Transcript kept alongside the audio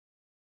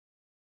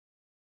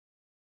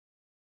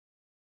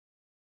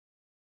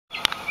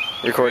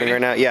Recording right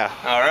now? Yeah.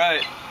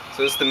 Alright,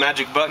 so this is the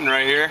magic button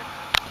right here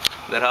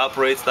that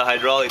operates the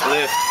hydraulic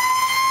lift.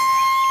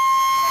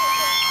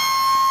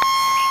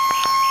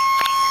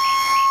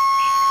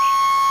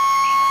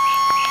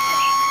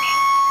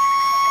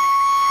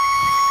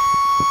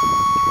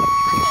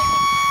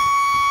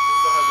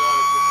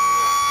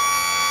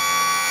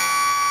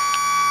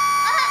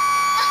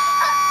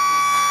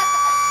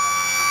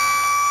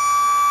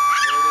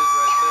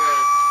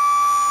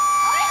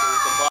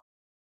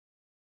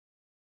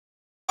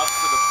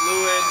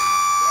 Fluid,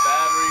 the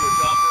battery which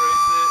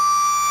operates it.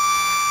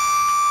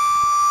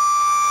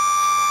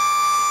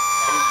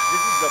 And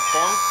this is the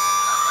pump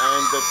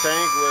and the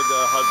tank where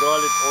the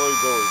hydraulic oil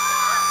goes.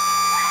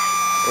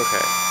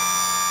 Okay.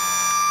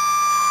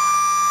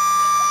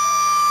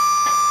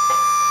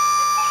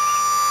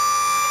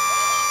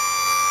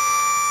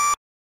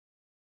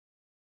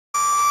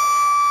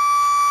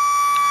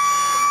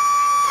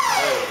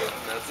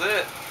 That's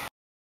it.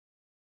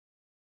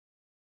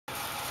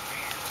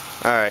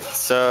 Alright,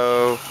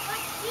 so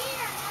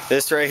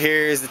this right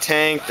here is the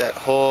tank that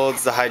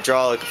holds the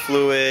hydraulic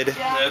fluid. Yep,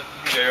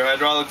 you got your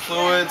hydraulic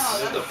fluids,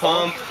 the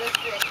pump,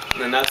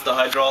 and then that's the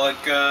hydraulic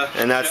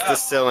And that's the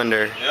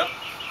cylinder. Yep.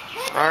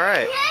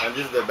 Alright. And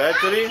this is the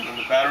battery. And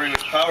the battery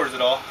which powers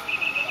it all.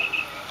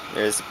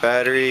 There's the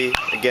battery,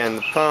 again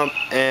the pump,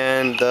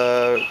 and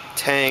the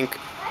tank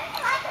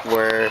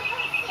where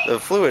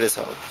the fluid is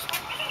held.